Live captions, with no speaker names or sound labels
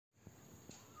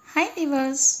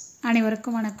Viewers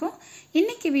அனைவருக்கும் வணக்கம்.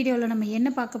 இன்னைக்கு வீடியோவில் நம்ம என்ன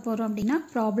பார்க்க போகிறோம் அப்படின்னா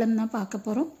ப்ராப்ளம் தான் பார்க்க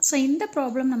போகிறோம். ஸோ இந்த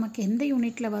ப்ராப்ளம் நமக்கு எந்த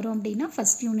யூனிட்டில் வரும் அப்படின்னா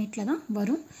ஃபர்ஸ்ட் யூனிட்டில் தான்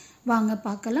வரும். வாங்க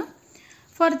பார்க்கலாம்.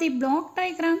 For the block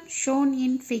diagram shown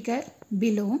in figure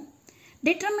below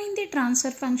determine the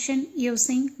transfer function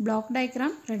using block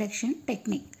diagram reduction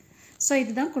technique. So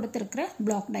இதுதான் கொடுத்துருக்கிற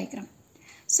பிளாக் டயக்ராம்.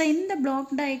 ஸோ இந்த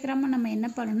பிளாக் டயக்ராமை நம்ம என்ன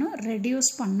பண்ணணும்,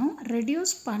 ரெடியூஸ்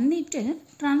பண்ணிவிட்டு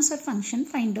ட்ரான்ஸ்ஃபர் ஃபங்க்ஷன்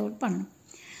ஃபைண்ட் அவுட் பண்ணணும்.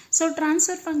 ஸோ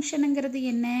ட்ரான்ஸ்ஃபர் ஃபங்க்ஷனுங்கிறது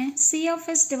என்ன, C of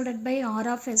S divided by R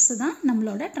of S தான்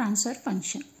நம்மளோட ட்ரான்ஸ்ஃபர்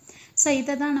ஃபங்க்ஷன். ஸோ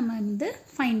இதை தான் நம்ம வந்து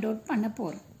ஃபைண்ட் அவுட் பண்ண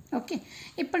போகிறோம். ஓகே,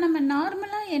 இப்போ நம்ம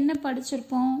நார்மலாக என்ன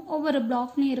படிச்சிருப்போம், ஒவ்வொரு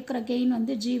பிளாக்லையும் இருக்கிற கெயின்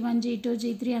வந்து G1, G2,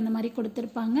 G3 அந்த மாதிரி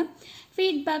கொடுத்துருப்பாங்க.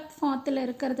 ஃபீட்பேக் ஃபாத்தில்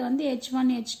இருக்கிறது வந்து H1,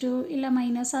 H2 இல்லை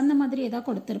மைனஸ் அந்த மாதிரி எதாவது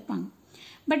கொடுத்துருப்பாங்க.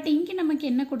 பட் இங்கே நமக்கு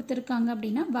என்ன கொடுத்துருக்காங்க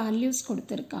அப்படின்னா வேல்யூஸ்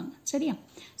கொடுத்துருக்காங்க. சரியா?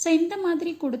 ஸோ இந்த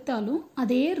மாதிரி கொடுத்தாலும்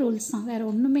அதே ரூல்ஸ் தான், வேறு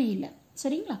ஒன்றுமே இல்லை.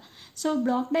 சரிங்களா? ஸோ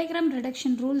பிளாக் டயக்ராம்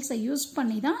ரிடக்ஷன் ரூல்ஸை யூஸ்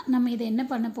பண்ணி தான் நம்ம இதை என்ன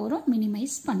பண்ண போகிறோம்,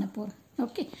 மினிமைஸ் பண்ண போகிறோம்.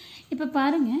 ஓகே, இப்போ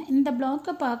பாருங்கள், இந்த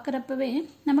பிளாக்கை பார்க்குறப்பவே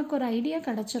நமக்கு ஒரு ஐடியா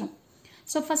கிடச்சிரும்.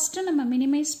 ஸோ ஃபஸ்ட்டு நம்ம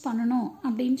மினிமைஸ் பண்ணணும்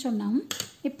அப்படின்னு சொன்னோம்.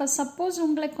 இப்போ சப்போஸ்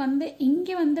உங்களுக்கு வந்து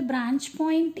இங்கே வந்து பிரான்ச்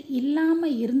பாயிண்ட்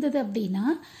இல்லாமல் இருந்தது அப்படின்னா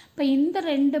இப்போ இந்த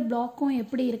ரெண்டு பிளாக்கும்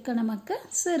எப்படி இருக்குது, நமக்கு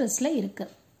சீரிஸில்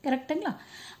இருக்குது. கரெக்டுங்களா?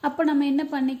 அப்போ நம்ம என்ன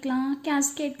பண்ணிக்கலாம்,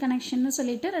 கேஸ்கேட் கனெக்ஷன்னு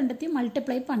சொல்லிட்டு ரெண்டுத்தையும்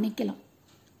மல்டிப்ளை பண்ணிக்கலாம்.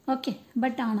 ஓகே,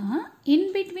 பட் ஆனால்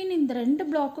இன்பிட்வீன் இந்த ரெண்டு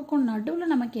பிளாக்குக்கும்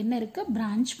நடுவில் நமக்கு என்ன இருக்குது,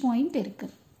 பிரான்ச் பாயிண்ட்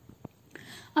இருக்குது.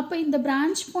 அப்போ இந்த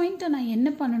பிரான்ச் பாயிண்ட்டை நான் என்ன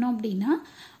பண்ணணும் அப்படின்னா,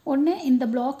 ஒன்று இந்த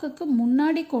பிளாக்குக்கு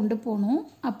முன்னாடி கொண்டு போகணும்,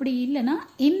 அப்படி இல்லைன்னா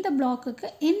இந்த பிளாக்குக்கு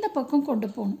இந்த பக்கம் கொண்டு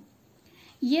போகணும்.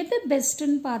 எது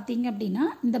பெஸ்ட்டுன்னு பார்த்தீங்க அப்படின்னா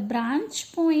இந்த பிரான்ச்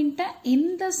பாயிண்ட்டை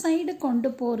இந்த சைடு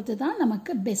கொண்டு போகிறது தான்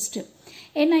நமக்கு பெஸ்ட்டு.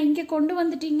 ஏன்னா இங்கே கொண்டு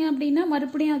வந்துட்டீங்க அப்படின்னா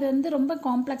மறுபடியும் அது வந்து ரொம்ப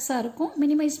காம்ப்ளெக்ஸாக இருக்கும்,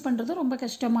 மினிமைஸ் பண்ணுறதும் ரொம்ப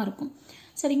கஷ்டமாக இருக்கும்.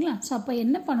 சரிங்களா? ஸோ அப்போ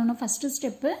என்ன பண்ணணும், ஃபஸ்ட்டு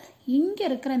ஸ்டெப்பு இங்கே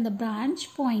இருக்கிற இந்த பிரான்ச்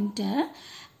பாயிண்ட்டை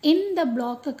இந்த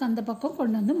பிளாக்குக்கு அந்த பக்கம்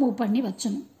கொண்டு வந்து மூவ் பண்ணி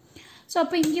வச்சணும். ஸோ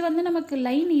அப்போ இங்கே வந்து நமக்கு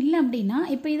லைன் இல்லை அப்படின்னா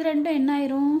இப்போ இது ரெண்டும் என்ன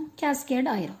ஆயிரும், கேஸ்கேட்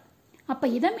ஆயிரும். அப்போ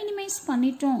இதை மினிமைஸ்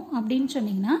பண்ணிட்டோம் அப்படின்னு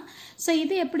சொன்னிங்கன்னா, ஸோ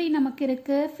இது எப்படி நமக்கு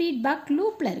இருக்குது, ஃபீட்பேக்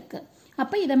லூப்பில் இருக்குது.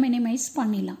 அப்போ இதை மினிமைஸ்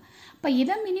பண்ணிடலாம். இப்போ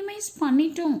இதை மினிமைஸ்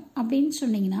பண்ணிட்டோம் அப்படின்னு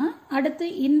சொன்னிங்கன்னா அடுத்து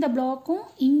இந்த பிளாக்கும்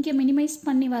இங்கே மினிமைஸ்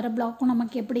பண்ணி வர பிளாக்கும்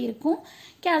நமக்கு எப்படி இருக்கும்,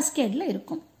 கேஸ்கேடில்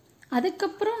இருக்கும்.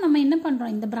 அதுக்கப்புறம் நம்ம என்ன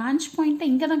பண்ணுறோம், இந்த பிரான்ச் பாயிண்ட்டை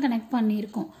இங்கே தான் கனெக்ட்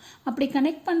பண்ணியிருக்கோம். அப்படி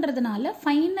கனெக்ட் பண்ணுறதுனால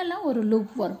ஃபைனலாக ஒரு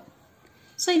லூப் வரும்.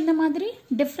 ஸோ இந்த மாதிரி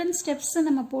டிஃப்ரெண்ட் ஸ்டெப்ஸை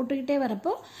நம்ம போட்டுக்கிட்டே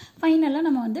வரப்போ ஃபைனலாக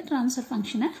நம்ம வந்து ட்ரான்ஸ்ஃபர்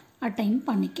ஃபங்க்ஷனை அட்டைன்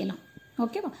பண்ணிக்கலாம்.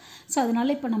 ஓகேவா? ஸோ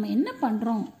அதனால் இப்போ நம்ம என்ன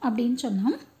பண்ணுறோம் அப்படின்னு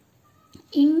சொன்னால்,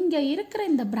 இங்கே இருக்கிற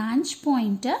இந்த பிரான்ச்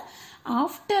பாயிண்ட்டை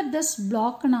ஆஃப்டர் திஸ்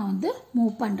பிளாக் நான் வந்து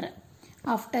மூவ் பண்ணுறேன்.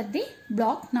 ஆஃப்டர் தி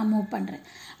பிளாக் நான் மூவ் பண்ணுறேன்.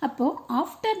 அப்போது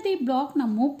ஆஃப்டர் தி பிளாக்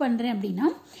நான் மூவ் பண்ணுறேன் அப்படின்னா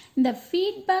இந்த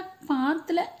ஃபீட்பேக்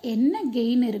பாத்தில் என்ன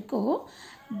கெயின் இருக்கோ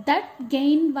that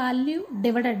gain value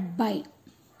divided by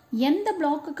எந்த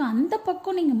பிளாக்குக்கு அந்த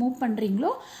பக்கம் நீங்கள் மூவ்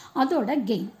பண்ணுறீங்களோ அதோட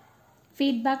gain,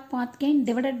 feedback path gain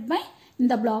divided by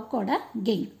இந்த பிளாக்கோட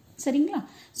கெயின். சரிங்களா?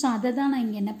 ஸோ அதை தான் நான்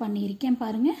இங்கே என்ன பண்ணியிருக்கேன்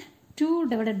பாருங்கள், 2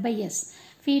 டிவைடட் பை எஸ்.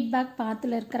 ஃபீட்பேக்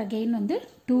பாத்தில் இருக்கிற கெயின் வந்து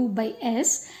 2 பை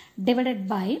எஸ் டிவைடட்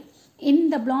பை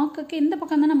இந்த பிளாக்குக்கு இந்த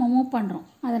பக்கம் தான் நம்ம மூவ் பண்ணுறோம்,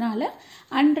 அதனால்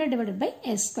 100 divided by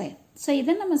S square. So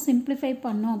இதை நம்ம சிம்பிளிஃபை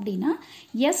பண்ணோம் அப்படின்னா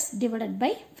எஸ் டிவைடட்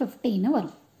பை 15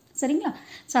 வரும். சரிங்களா?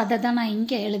 ஸோ அதை தான் நான்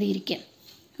இங்கே எழுதியிருக்கேன்.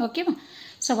 ஓகேவா?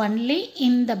 ஸோ ஒன்லி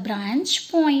இந்த பிரான்ச்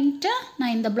பாயிண்ட்டை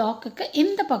நான் இந்த பிளாக்குக்கு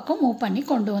இந்த பக்கம் மூவ் பண்ணி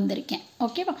கொண்டு வந்திருக்கேன்.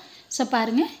 ஓகேவா? ஸோ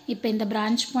பாருங்கள், இப்போ இந்த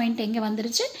பிரான்ச் பாயிண்ட் எங்கே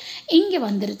வந்துருச்சு, இங்கே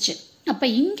வந்துருச்சு. அப்போ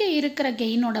இங்கே இருக்கிற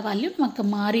கெயினோட வேல்யூ நமக்கு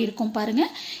மாறி இருக்கும்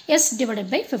பாருங்கள், எஸ்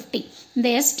டிவைடட் பை 50. இந்த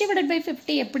எஸ் டிவைடட் பை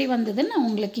 50 எப்படி வந்ததுன்னு நான்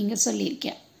உங்களுக்கு இங்கே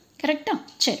சொல்லியிருக்கேன். கரெக்டாக?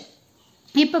 சரி,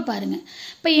 இப்போ பாருங்கள்,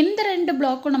 இப்போ இந்த ரெண்டு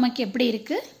பிளாக்கும் நமக்கு எப்படி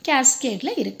இருக்குது,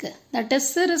 கேஸ்கேடில் இருக்குது. தட் இஸ்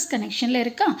சீரிஸ் கனெக்ஷனில்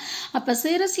இருக்கா. அப்போ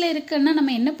சீரிஸில் இருக்குன்னா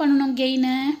நம்ம என்ன பண்ணணும்,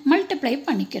 கெயினை மல்டிப்ளை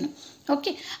பண்ணிக்கணும்.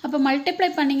 ஓகே, அப்போ மல்டிப்ளை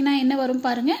பண்ணிங்கன்னா என்ன வரும்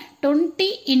பாருங்கள், 20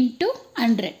 ×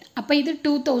 100. அப்போ இது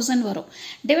 2000 வரும்.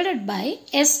 Divided by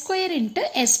S square ×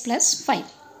 S + 5.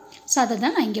 So அதை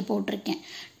தான் நான் இங்கே போட்டிருக்கேன்.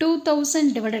 2000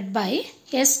 divided by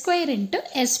S square ×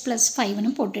 S +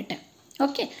 5ன்னு போட்டுட்டேன்.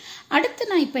 ஓகே,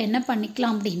 அடுத்து நான் இப்போ என்ன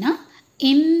பண்ணிக்கலாம் அப்படின்னா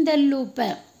இந்த லூப்பை,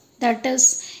 தட் இஸ்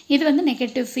இது வந்து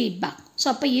நெகட்டிவ் ஃபீட்பேக். ஸோ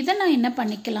அப்போ இதை நான் என்ன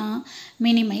பண்ணிக்கலாம்,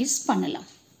 மினிமைஸ் பண்ணலாம்.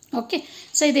 ஓகே,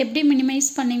 ஸோ இது எப்படி மினிமைஸ்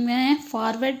பண்ணுங்க,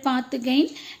 forward path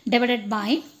gain divided by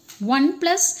 1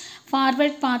 +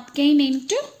 forward path gain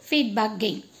 × feedback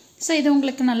gain. So இது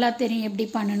உங்களுக்கு நல்லா தெரியும் எப்படி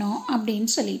பண்ணணும்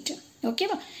அப்படின்னு சொல்லிட்டு.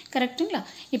 ஓகேவா? கரெக்டுங்களா?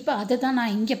 இப்போ அதை தான்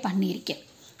நான் இங்கே பண்ணியிருக்கேன்.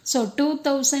 So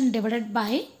 2000 divided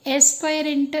by S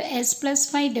square × S +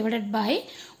 5 divided by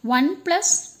 1 plus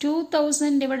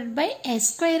 2000 divided by s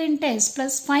square into s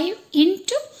plus 5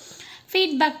 into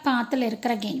feedback pathல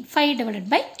இருக்கிற gain 5 divided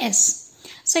by s.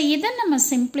 So இதை நம்ம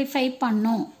simplify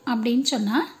பண்ணோம் அப்படின்னு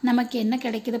சொன்னா நமக்கு என்ன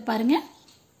கிடைக்குது பாருங்க.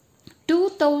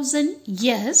 2000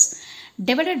 s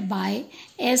divided by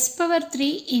s power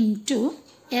 3 into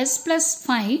s plus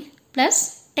 5 plus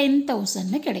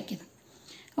 10,000 கிடைக்குது.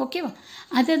 ஓகேவா?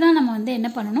 அதுதான் நம்ம வந்து என்ன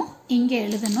பண்ணணும், இங்கே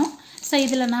எழுதணும். ஸோ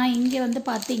இதில் நான் இங்கே வந்து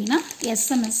பார்த்தீங்கன்னா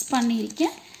எஸ்ஸை மிஸ்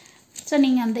பண்ணியிருக்கேன். ஸோ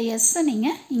நீங்கள் அந்த எஸ்ஸை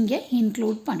நீங்கள் இங்கே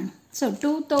இன்க்ளூட் பண்ணணும். So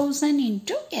 2000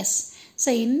 into s. ஸோ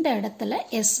இந்த இடத்துல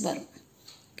s வரும்.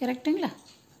 கரெக்டுங்களா?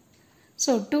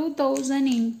 So 2000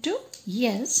 into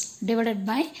s divided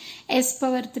by s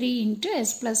power 3 into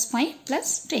s plus 5 plus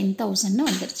 10,000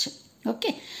 வந்துருச்சு. ஓகே.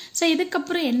 ஸோ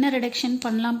இதுக்கப்புறம் என்ன ரிடக்ஷன்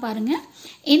பண்ணலாம் பாருங்க.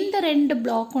 இந்த ரெண்டு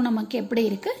பிளாக்கும் நமக்கு எப்படி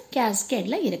இருக்கு,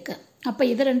 கேஸ்கேடில் இருக்கு. அப்போ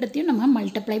இது ரெண்டுத்தையும் நம்ம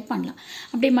மல்டிப்ளை பண்ணலாம்.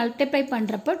 அப்படி மல்டிப்ளை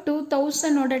பண்ணுறப்போ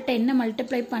 2000ஓட 10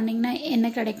 மல்டிப்ளை பண்ணிங்கன்னா என்ன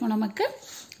கிடைக்கும், நமக்கு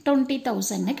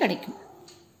 20,000 கிடைக்கும்.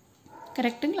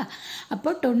 கரெக்டுங்களா? அப்போ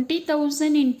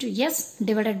 20,000 into s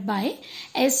divided by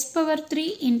s power 3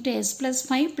 into s plus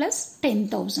 5 plus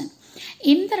 10,000.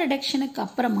 இந்த ரிடக்ஷனுக்கு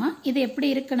அப்புறமா இது எப்படி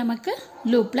இருக்கு, நமக்கு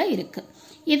லூப்ல இருக்கு.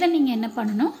 இதை நீங்கள் என்ன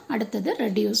பண்ணணும், அடுத்தது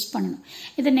ரெடியூஸ் பண்ணணும்.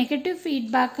 இது negative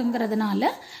ஃபீட்பேக்குங்கிறதுனால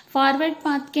forward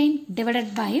path gain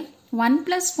divided by 1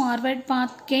 plus forward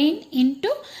path gain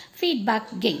into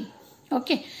feedback gain.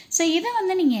 Okay. So இதை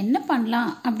வந்து நீங்கள் என்ன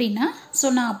பண்ணலாம் அப்படின்னா, ஸோ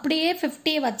நான் அப்படியே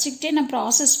 50 வச்சுக்கிட்டே நான்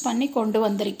ப்ராசஸ் பண்ணி கொண்டு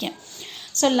வந்திருக்கேன்.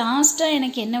 ஸோ லாஸ்ட்டாக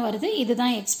எனக்கு என்ன வருது,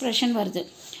 இதுதான் எக்ஸ்பிரஷன் வருது.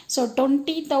 So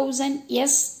 20,000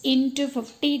 s into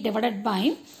 50 divided by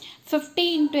 50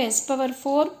 into s power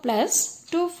 4 plus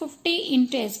 250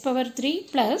 into s power 3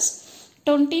 plus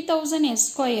 20,000 s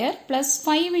square plus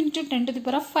 5 into 10 to the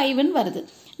power of 5 வருது.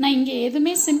 நான் இங்கே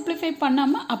எதுவுமே சிம்பிளிஃபை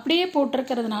பண்ணாமல் அப்படியே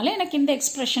போட்டிருக்கிறதுனால எனக்கு இந்த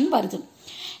எக்ஸ்பிரஷன் வருது.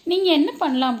 நீங்கள் என்ன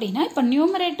பண்ணலாம் அப்படின்னா, இப்போ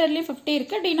நியூமரேட்டர்லேயும் 50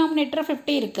 இருக்குது, டினாமினேட்டர்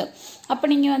 50 இருக்குது. அப்போ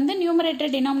நீங்கள் வந்து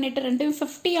நியூமரேட்டர் டினாமினேட்டர் ரெண்டும்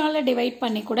 50ஆல் டிவைட்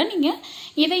பண்ணி கூட நீங்கள்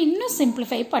இதை இன்னும்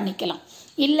சிம்பிளிஃபை பண்ணிக்கலாம்.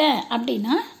 இல்லை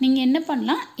அப்படின்னா நீங்கள் என்ன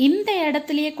பண்ணலாம், இந்த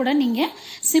இடத்துலையே கூட நீங்கள்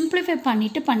சிம்பிளிஃபை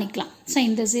பண்ணிவிட்டு பண்ணிக்கலாம். ஸோ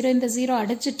இந்த 0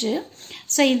 அடிச்சிட்டு,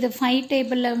 ஸோ இந்த 5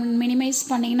 டேபிளில் மினிமைஸ்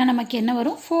பண்ணிங்கன்னா நமக்கு என்ன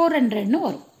வரும், 400ன்னு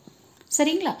வரும்.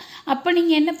 சரிங்களா? அப்போ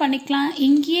நீங்கள் என்ன பண்ணிக்கலாம்,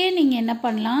 இங்கேயே நீங்கள் என்ன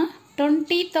பண்ணலாம்,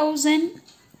 20,000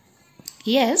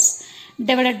 s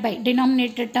divided by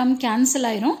denominator term cancel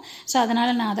ஆயிரும். ஸோ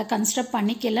அதனால் நான் அதை கன்ஸ்ட்ரக்ட்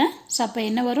பண்ணிக்கல. ஸோ அப்போ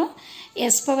என்ன வரும்,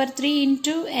 s power 3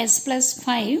 into s plus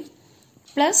 5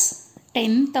 plus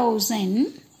 10,000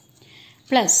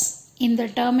 plus இந்த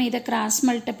டேர்ம் இதை கிராஸ்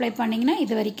மல்டிப்ளை பண்ணிங்கன்னா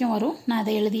இது வரைக்கும் வரும். நான்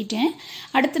அதை எழுதிட்டேன்.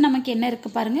 அடுத்து நமக்கு என்ன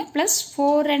இருக்குது பாருங்கள், ப்ளஸ்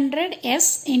 400s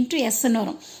into sன்னு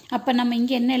வரும். அப்போ நம்ம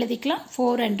இங்கே என்ன எழுதிக்கலாம்,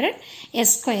 400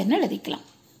 s ஸ்கொயர்னு எழுதிக்கலாம்.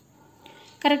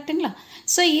 கரெக்டுங்களா?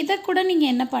 ஸோ இதை கூட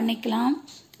நீங்கள் என்ன பண்ணிக்கலாம்,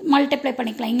 மல்டிப்ளை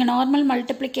பண்ணிக்கலாம். இங்கே நார்மல்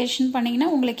மல்டிப்ளிகேஷன் பண்ணிங்கன்னா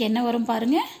உங்களுக்கு என்ன வரும்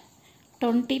பாருங்கள்,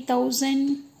 20,000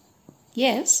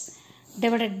 s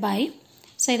divided by,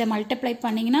 ஸோ இதை மல்டிப்ளை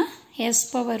பண்ணிங்கன்னா s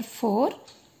power 4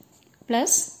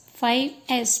 plus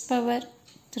 5s power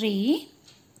 3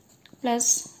 plus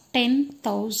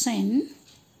 10,000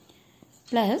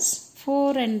 plus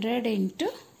 400 into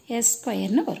s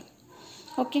ஸ்கொயர்னு வரும்.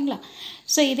 ஓகேங்களா?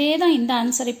 ஸோ இதே தான் இந்த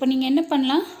ஆன்சர். இப்போ நீங்கள் என்ன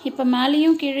பண்ணலாம், இப்போ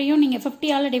மேலேயும் கீழேயும் நீங்கள்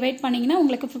 50ஆல் டிவைட் பண்ணிங்கன்னா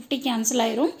உங்களுக்கு 50 கேன்சல்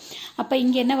ஆயிரும். அப்போ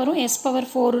இங்கே என்ன வரும், s power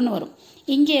 4ன்னு வரும்.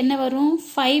 இங்கே என்ன வரும்,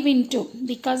 5 into,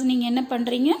 பிகாஸ் நீங்கள் என்ன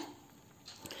பண்ணுறீங்க,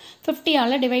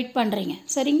 50ஆல் டிவைட் பண்ணுறீங்க.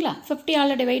 சரிங்களா?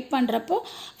 50ஆல் டிவைட் பண்ணுறப்போ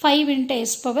 5 into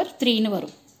s power 3ன்னு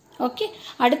வரும். ஓகே.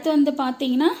 அடுத்து வந்து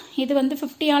பார்த்தீங்கன்னா இது வந்து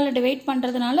 50ஆல் டிவைட்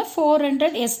பண்ணுறதுனால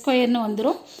 400 s ஸ்கொயர்னு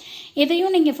வந்துடும்.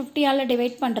 இதையும் நீங்கள் 50ஆல்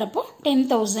டிவைட் பண்ணுறப்போ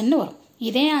 10,000ன்னு வரும்.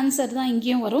 இதே ஆன்சர் தான்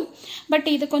இங்கேயும் வரும். பட்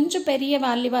இது கொஞ்சம் பெரிய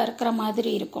வேல்யூவாக இருக்கிற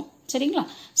மாதிரி இருக்கும். சரிங்களா?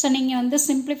 ஸோ நீங்கள் வந்து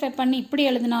சிம்பிளிஃபை பண்ணி இப்படி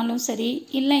எழுதினாலும் சரி,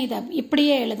 இல்லை இதை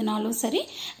இப்படியே எழுதினாலும் சரி,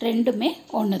 ரெண்டுமே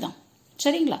ஒன்று தான்.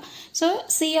 சரிங்களா? So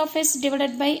c of s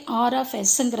divided by r of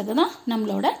sங்கிறது தான்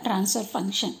நம்மளோட ட்ரான்ஸ்ஃபர்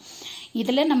ஃபங்க்ஷன்.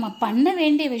 இதில் நம்ம பண்ண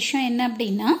வேண்டிய விஷயம் என்ன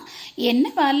அப்படின்னா, என்ன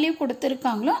வேல்யூ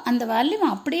கொடுத்துருக்காங்களோ அந்த வேல்யூவை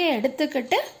அப்படியே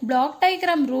எடுத்துக்கிட்டு பிளாக்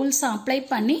டயக்ராம் ரூல்ஸ் அப்ளை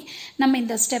பண்ணி நம்ம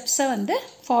இந்த ஸ்டெப்ஸை வந்து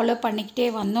ஃபாலோ பண்ணிக்கிட்டே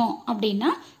வந்தோம்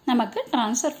அப்படின்னா நமக்கு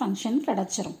ட்ரான்ஸ்ஃபர் ஃபங்க்ஷன்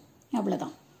கிடச்சிரும்.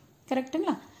 அவ்வளோதான்.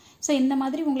 கரெக்டுங்களா? ஸோ இந்த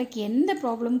மாதிரி உங்களுக்கு எந்த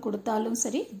ப்ராப்ளம் கொடுத்தாலும்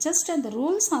சரி, ஜஸ்ட் அந்த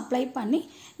ரூல்ஸ் அப்ளை பண்ணி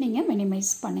நீங்கள்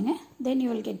மினிமைஸ் பண்ணுங்கள். Then you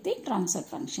will get the transfer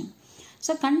function.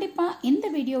 So கண்டிப்பாக இந்த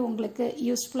வீடியோ உங்களுக்கு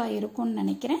யூஸ்ஃபுல்லாக இருக்கும்னு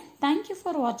நினைக்கிறேன். தேங்க்யூ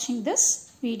ஃபார் வாட்சிங் திஸ்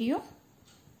வீடியோ.